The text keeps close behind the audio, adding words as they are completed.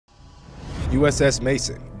USS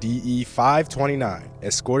Mason, DE-529,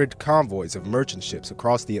 escorted convoys of merchant ships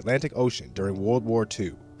across the Atlantic Ocean during World War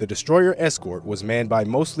II. The destroyer escort was manned by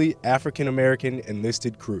mostly African-American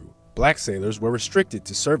enlisted crew. Black sailors were restricted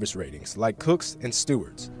to service ratings like cooks and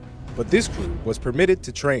stewards, but this crew was permitted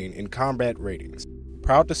to train in combat ratings.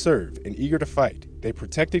 Proud to serve and eager to fight, they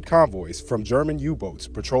protected convoys from German U-boats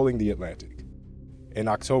patrolling the Atlantic. In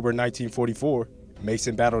October 1944,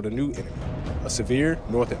 Mason battled a new enemy, a severe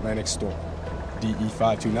North Atlantic storm.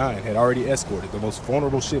 DE-529 had already escorted the most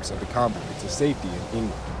vulnerable ships of the convoy to safety in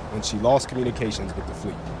England when she lost communications with the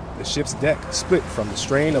fleet. The ship's deck split from the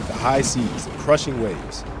strain of the high seas and crushing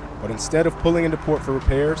waves, but instead of pulling into port for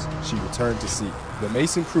repairs, she returned to sea. The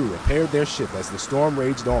Mason crew repaired their ship as the storm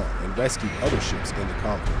raged on and rescued other ships in the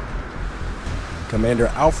convoy. Commander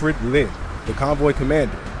Alfred Lynn, the convoy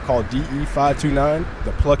commander, called DE-529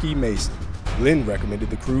 the Plucky Mason. Lynn recommended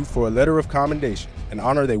the crew for a letter of commendation, an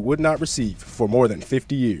honor they would not receive for more than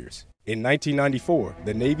 50 years. In 1994,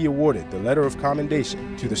 the Navy awarded the letter of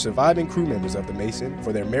commendation to the surviving crew members of the Mason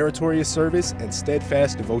for their meritorious service and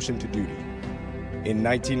steadfast devotion to duty. In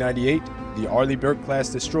 1998, the Arleigh Burke-class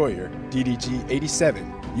destroyer,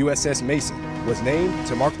 DDG-87, USS Mason, was named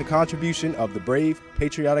to mark the contribution of the brave,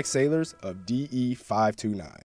 patriotic sailors of DE-529.